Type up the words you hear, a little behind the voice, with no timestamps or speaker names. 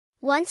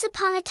Once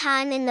upon a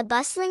time in the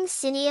bustling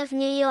city of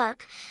New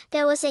York,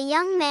 there was a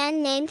young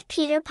man named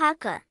Peter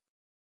Parker.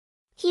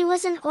 He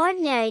was an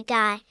ordinary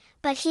guy,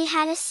 but he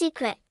had a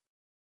secret.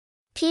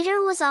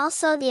 Peter was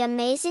also the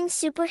amazing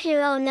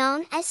superhero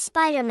known as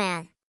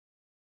Spider-Man.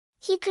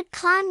 He could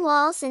climb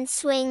walls and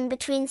swing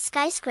between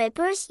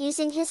skyscrapers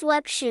using his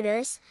web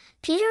shooters.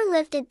 Peter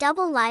lived a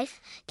double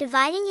life,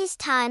 dividing his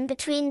time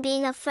between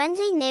being a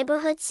friendly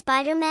neighborhood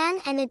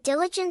Spider-Man and a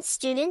diligent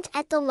student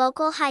at the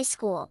local high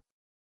school.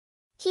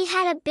 He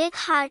had a big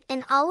heart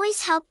and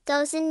always helped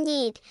those in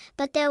need,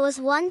 but there was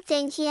one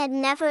thing he had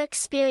never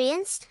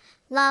experienced: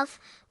 love.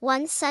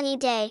 One sunny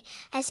day,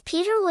 as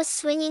Peter was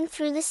swinging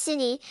through the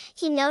city,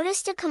 he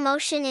noticed a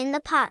commotion in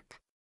the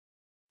park.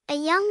 A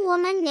young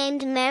woman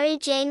named Mary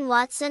Jane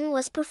Watson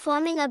was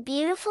performing a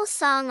beautiful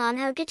song on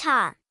her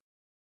guitar.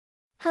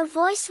 Her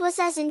voice was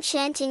as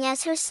enchanting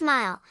as her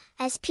smile.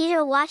 As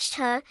Peter watched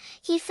her,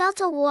 he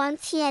felt a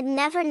warmth he had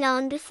never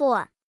known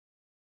before.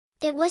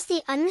 It was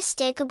the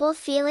unmistakable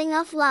feeling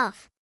of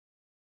love.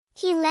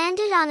 He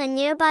landed on a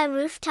nearby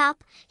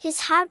rooftop, his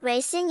heart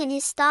racing and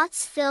his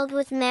thoughts filled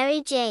with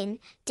Mary Jane.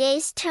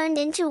 Days turned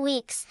into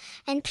weeks,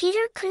 and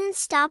Peter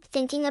couldn't stop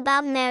thinking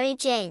about Mary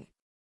Jane.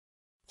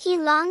 He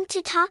longed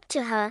to talk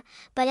to her,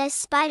 but as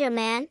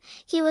Spider-Man,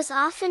 he was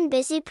often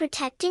busy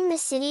protecting the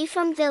city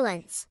from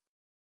villains.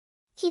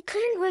 He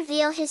couldn't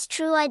reveal his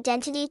true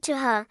identity to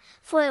her,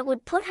 for it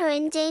would put her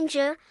in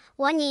danger.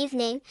 One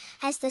evening,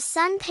 as the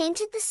sun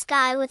painted the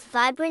sky with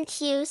vibrant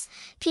hues,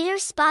 Peter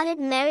spotted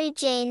Mary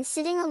Jane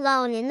sitting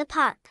alone in the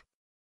park.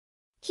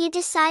 He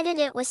decided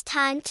it was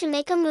time to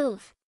make a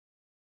move.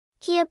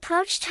 He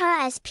approached her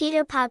as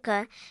Peter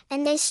Parker,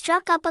 and they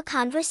struck up a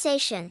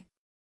conversation.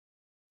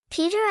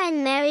 Peter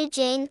and Mary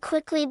Jane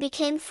quickly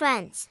became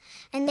friends,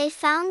 and they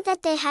found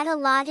that they had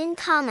a lot in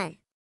common.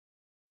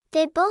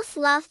 They both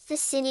loved the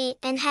city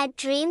and had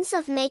dreams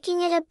of making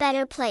it a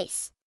better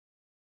place.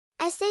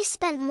 As they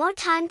spent more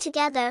time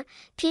together,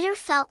 Peter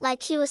felt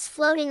like he was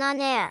floating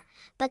on air,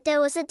 but there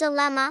was a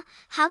dilemma.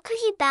 How could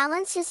he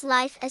balance his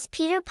life as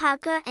Peter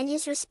Parker and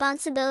his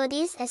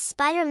responsibilities as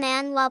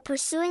Spider-Man while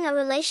pursuing a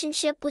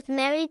relationship with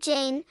Mary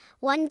Jane?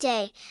 One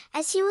day,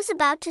 as he was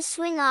about to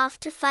swing off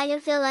to fight a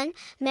villain,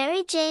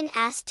 Mary Jane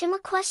asked him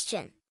a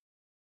question.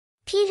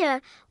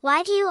 "Peter,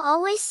 why do you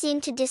always seem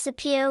to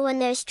disappear when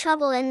there's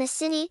trouble in the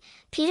city?"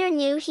 Peter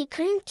knew he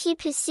couldn't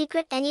keep his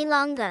secret any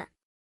longer.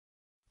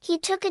 He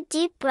took a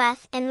deep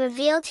breath and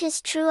revealed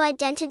his true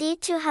identity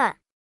to her.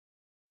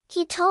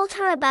 He told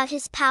her about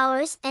his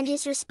powers and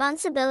his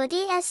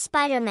responsibility as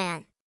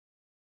Spider-Man.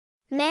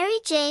 Mary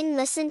Jane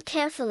listened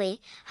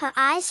carefully, her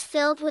eyes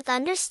filled with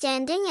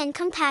understanding and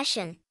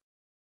compassion.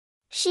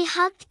 She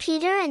hugged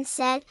Peter and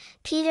said,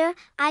 "Peter,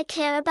 I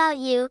care about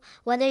you,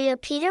 whether you're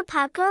Peter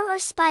Parker or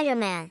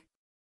Spider-Man.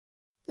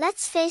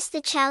 Let's face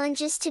the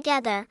challenges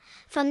together."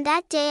 From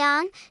that day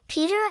on,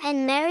 Peter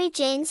and Mary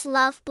Jane's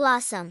love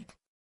blossomed.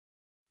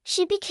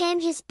 She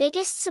became his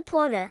biggest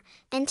supporter,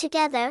 and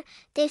together,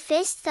 they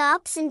faced the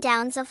ups and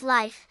downs of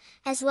life,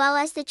 as well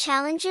as the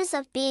challenges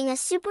of being a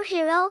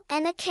superhero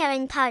and a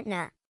caring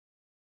partner.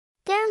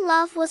 Their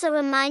love was a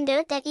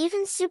reminder that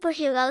even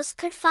superheroes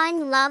could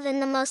find love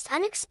in the most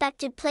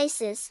unexpected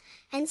places,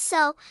 and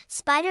so,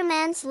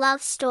 Spider-Man's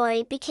love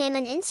story became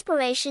an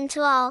inspiration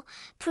to all,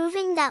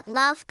 proving that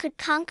love could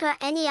conquer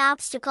any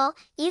obstacle,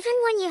 even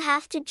when you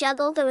have to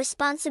juggle the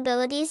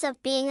responsibilities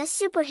of being a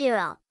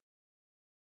superhero.